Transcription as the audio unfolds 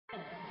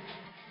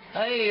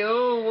Hey,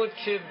 oh, what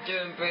you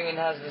doing bringing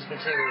hazardous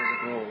materials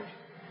abroad?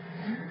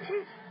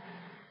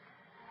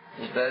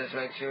 You better just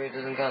make sure he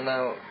doesn't come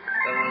out.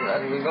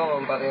 And we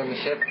bomb on, buddy, on the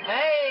ship.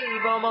 Hey,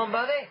 bomb on,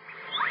 buddy.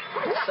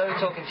 So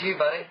talking to you,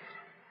 buddy.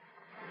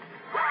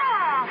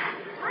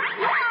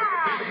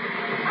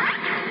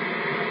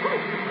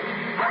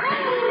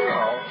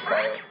 Oh,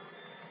 fail.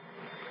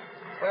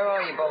 Where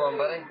are you, bomb on,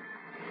 buddy?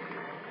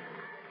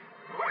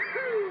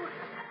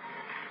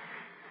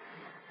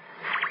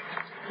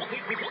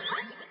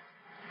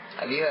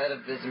 Have you heard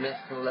of this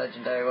mystical,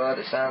 legendary world?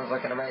 It sounds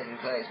like an amazing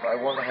place, but I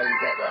wonder how you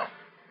get there.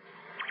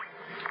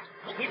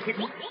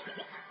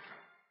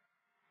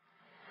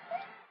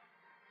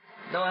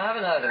 No, I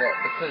haven't heard of it,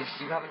 because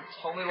you haven't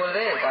told me what it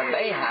is. I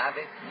may have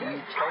if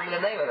you told me the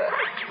name of it.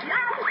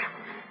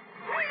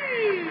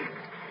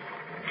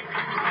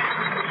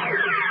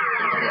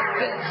 The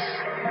Abyss.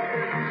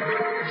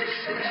 Just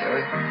see, shall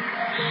we?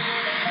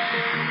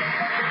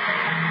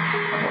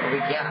 What do we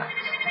got?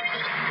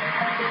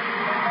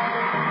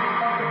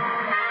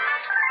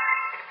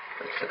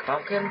 Looks like a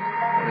pumpkin.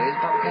 What is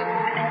pumpkin?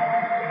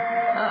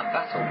 Ah,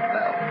 battle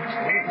belt.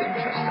 Ooh,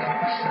 interesting.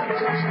 So,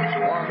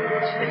 1,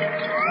 2.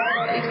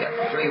 I need to get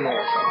 3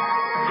 more, so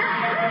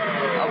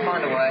I'll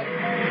find a way.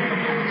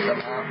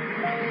 Somehow.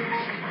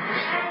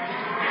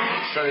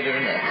 So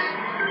doing this.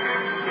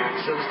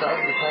 So the start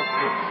of the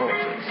Portrait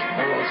Fortress.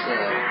 Also,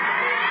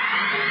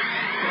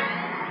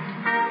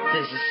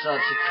 this is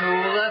such a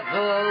cool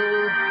level.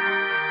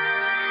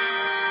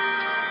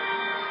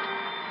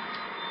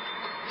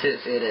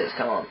 Seriously, it is.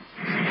 Come on.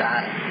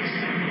 Badass.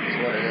 That's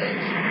what it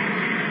is.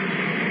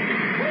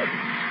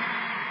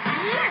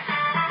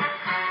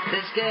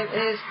 This game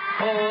is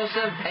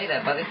awesome. Hey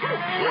there, buddy.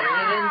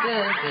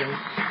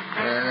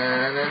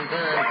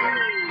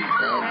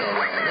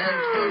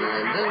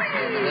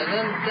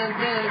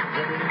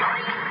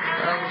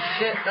 Oh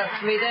shit,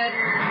 that's me dead.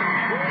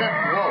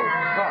 Whoa,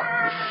 fuck.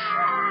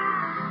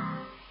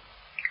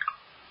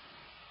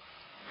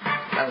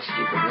 That was a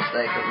stupid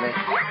mistake of me.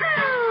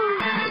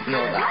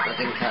 Ignore that, that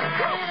didn't count.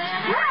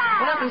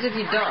 What happens if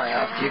you die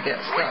after you get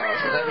stars?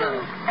 I don't know.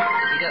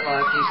 If you get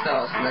like a few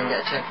stars and then get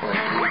a checkpoint,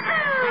 do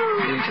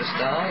you lose your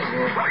stars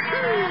or...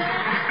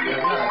 I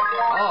don't know.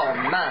 Oh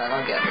man,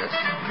 I get this.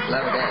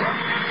 Clever game.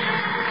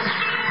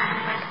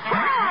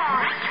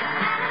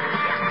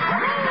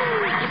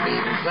 It'd be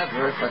even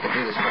cleverer if I could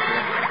do this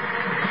properly.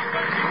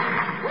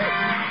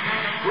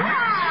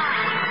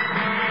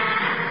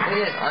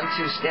 Thing is, I'm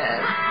too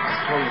scared.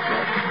 That's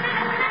wonderful.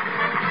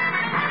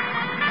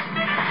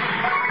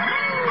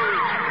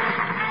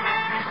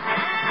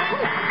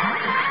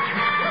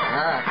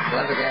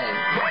 Clever game.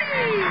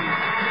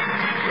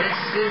 This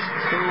is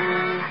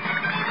cool.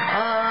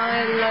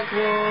 I like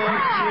what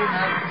you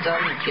have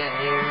done,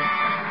 game.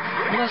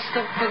 Must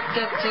stop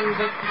forgetting,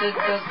 but it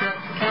does not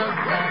count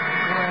that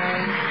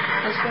way.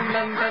 Must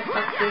remember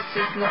that this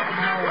is not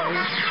how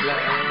we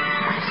play.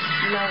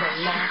 La la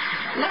la,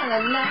 la la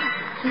la,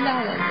 la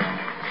la la,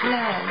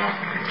 la la la,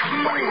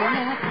 la la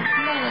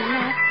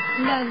la,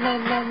 la la la,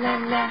 la la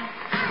la.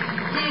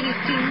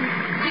 Did-it-do,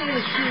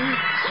 did-it-do,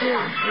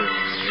 did-it-do.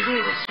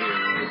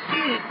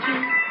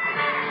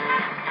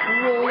 A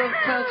wall of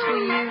clouds for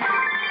you.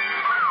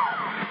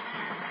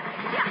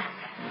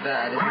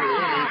 That is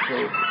really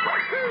cool.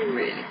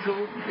 Really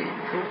cool,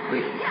 really cool,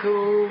 really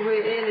cool,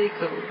 really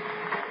cool.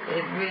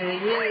 It really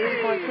is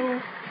quite cool.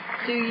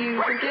 Do you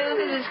forget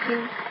it is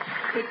cool?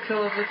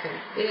 Because I think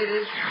it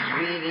is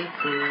really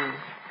cool.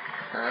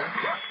 Huh?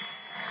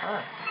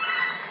 Ah.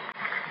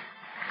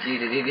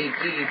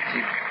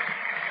 Do-do-do-do-do-do.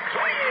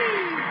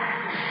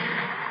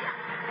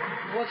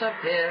 What's up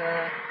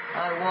here?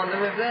 I wonder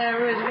if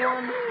there is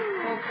one,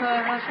 or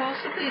perhaps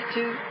possibly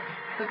 2,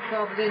 but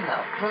probably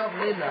not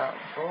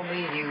for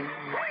me, you.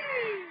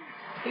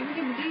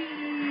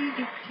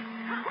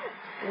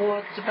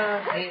 What's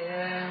about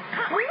here?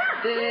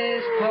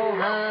 This pole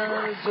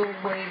has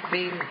always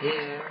been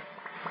here,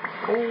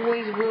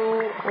 always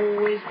will,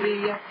 always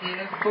be up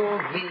here for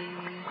me.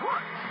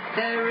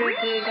 There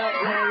it is up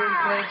there in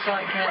plain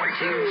sight, can't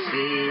you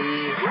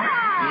see?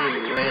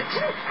 Knew it,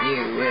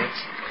 knew it,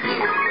 knew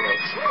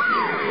it,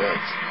 knew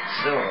it.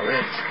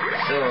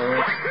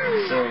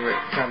 Saw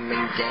it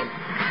coming down.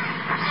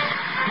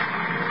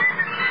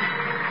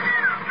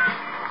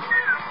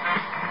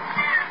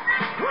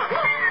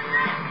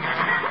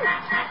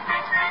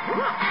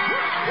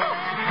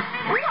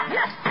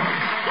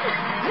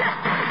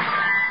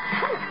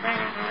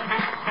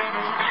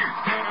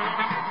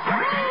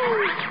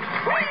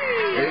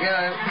 Here we go.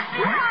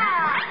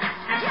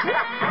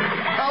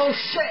 Oh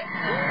shit!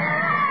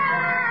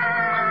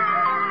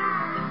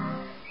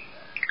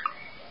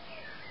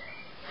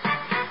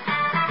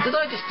 Did I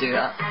just do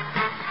that?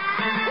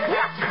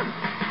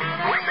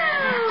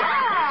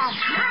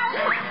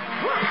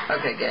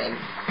 Okay, game.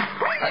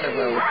 I know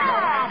where we're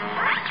from.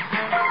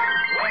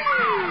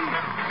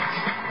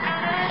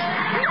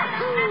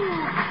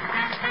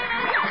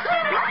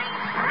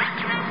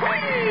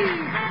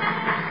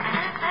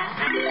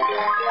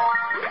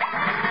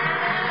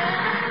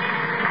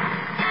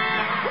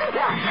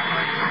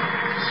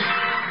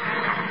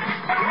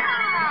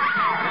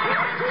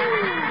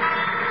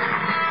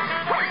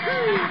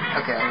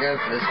 go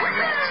for this one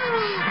next.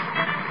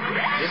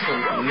 This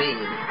one's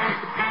mean.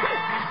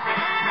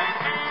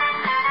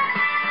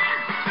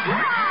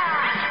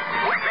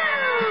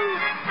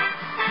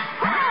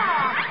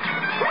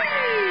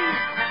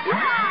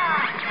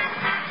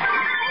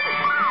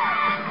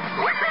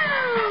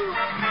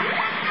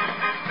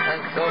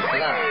 Thank God for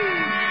that.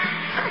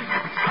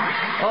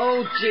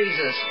 Oh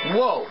Jesus!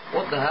 Whoa!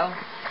 What the hell?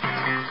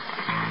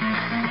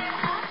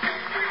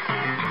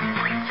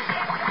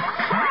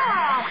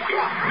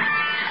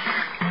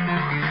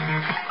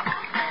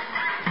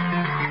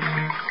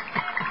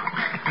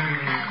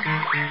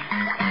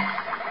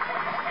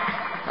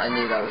 I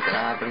knew that was going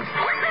to happen.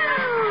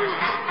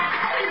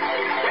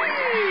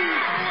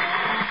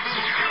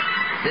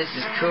 This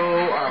is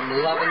cool.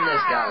 I'm loving this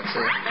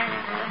galaxy.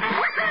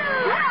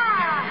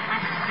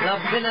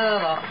 Loving it a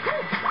lot.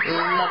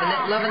 Loving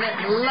it, loving it,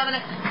 loving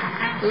it.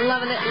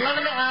 Loving it,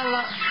 loving it a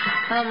lot.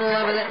 I'm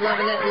loving it,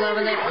 loving it,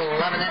 loving it,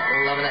 loving it,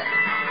 loving it.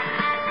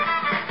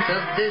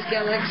 Cause this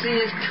galaxy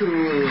is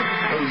cool.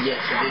 Oh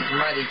yes, it is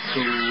mighty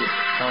cool.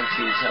 Can't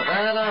you tell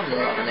that I'm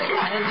loving it?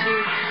 Can't you?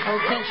 Oh,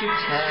 can't you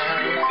tell?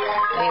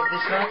 Ain't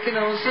this fucking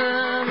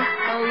awesome?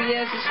 Oh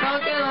yes, it's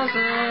fucking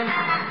awesome.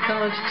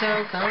 Can't you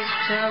tell? Can't you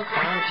tell?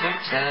 Can't you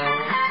tell?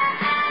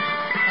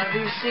 Have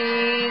you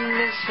seen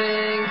this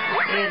thing?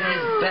 It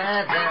is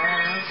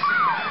badass.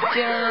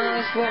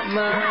 Just what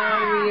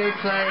Mario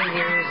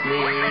players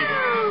need.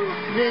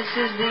 This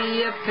is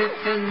the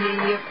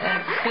epiphany of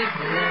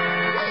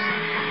epicness.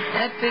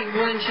 Epic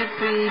one should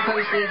be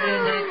posted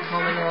in a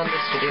comment on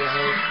this video.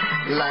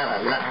 La la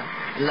la,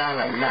 la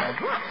la la,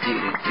 do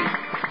do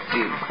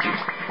do do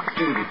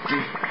do do do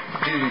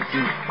do do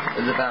do.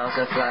 The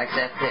Bowser flag's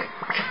epic.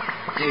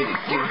 Do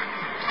do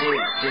do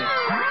do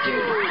do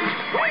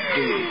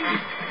do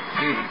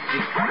do do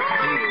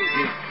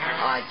do.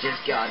 I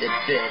just got it,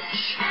 bitch.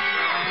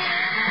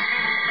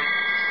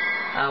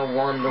 I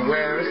wonder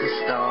where is the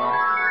star?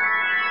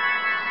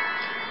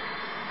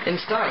 In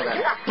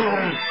Starland.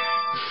 Boom.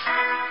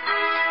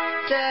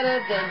 Da da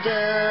da da.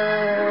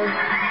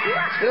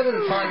 Still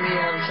didn't find the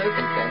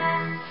token thing.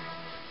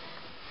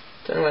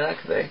 Don't know where that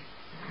could be.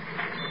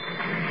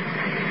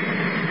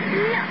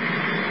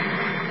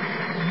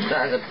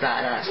 That is a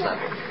badass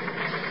level.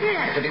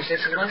 I could do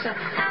 6 of myself.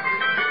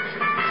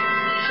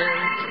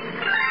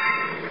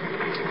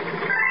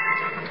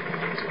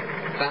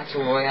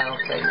 Battle Royale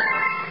thing now.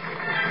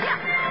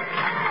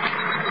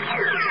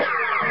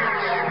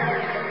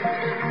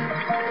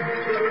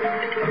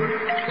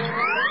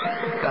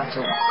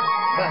 Battle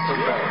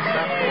Bells,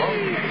 that's one.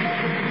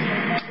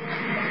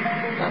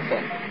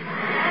 Nothing.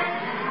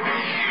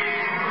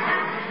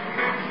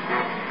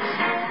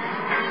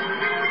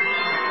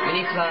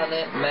 Mini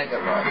Planet Mega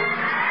Run.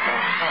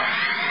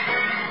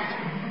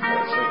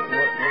 What do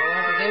I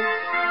have to do?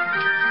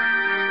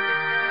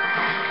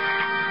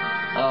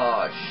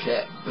 Oh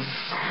shit.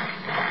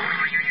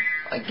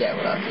 I get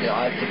what I have to do. I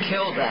have to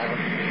kill them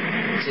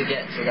to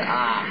get to the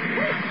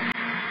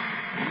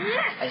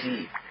I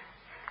see.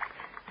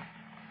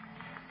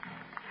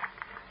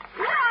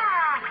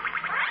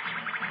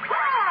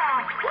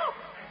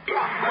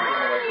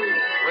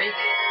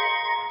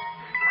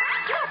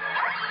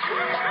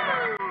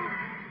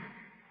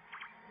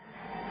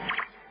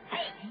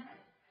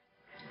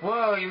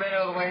 Whoa, you made it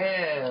all the way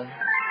here.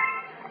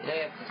 You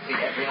don't have to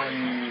defeat everyone.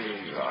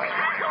 Right.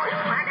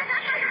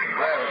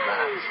 Where is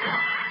that?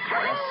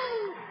 Yes.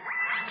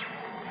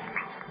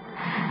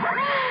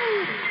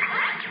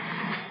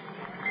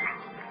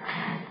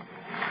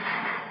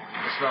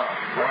 It's not.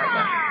 Right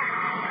then.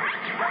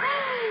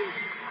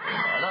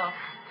 Not enough.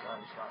 So I'm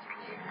just asking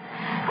you.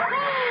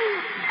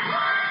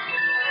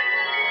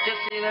 Just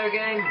so you know,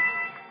 game.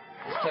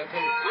 This token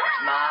is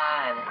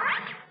mine.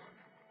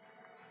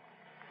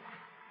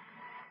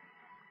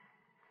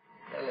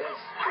 There it is.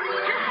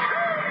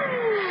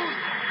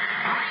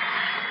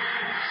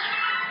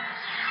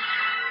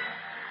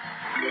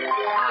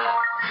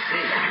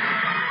 See.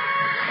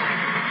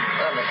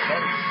 That makes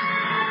sense.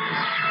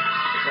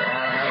 So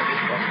how is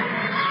this possible?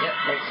 Yep,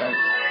 makes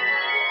sense.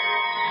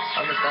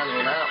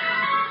 Understandable now.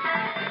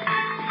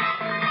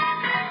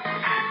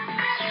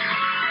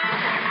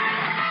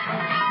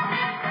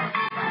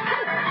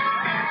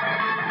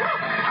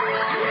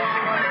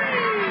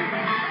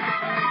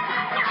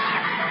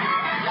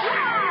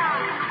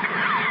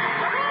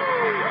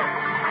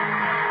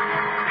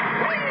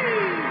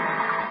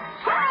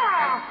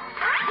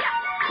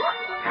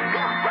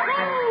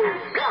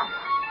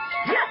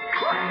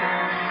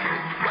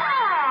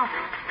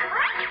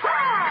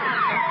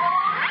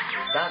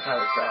 That's how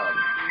it's done.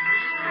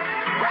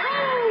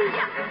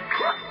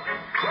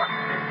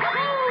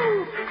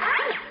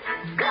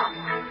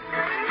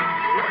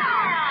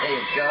 There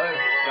you go.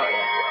 Got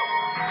ya.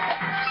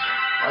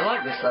 I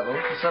like this level.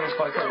 This level's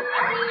quite cool.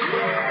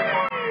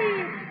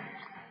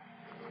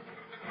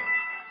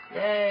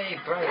 Yay,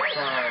 break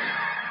time.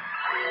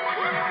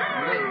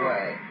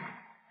 Midway.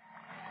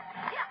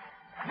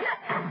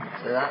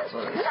 So that's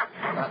what it's...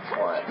 That's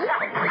why it's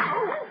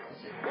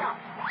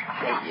I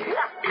hate you.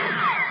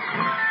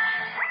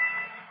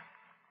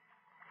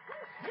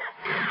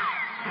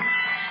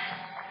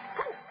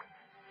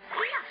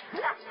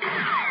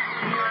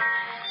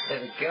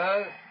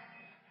 go.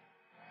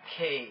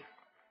 Key.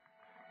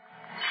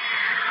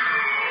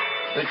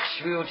 Which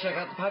we will check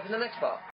out the pipe in the next part.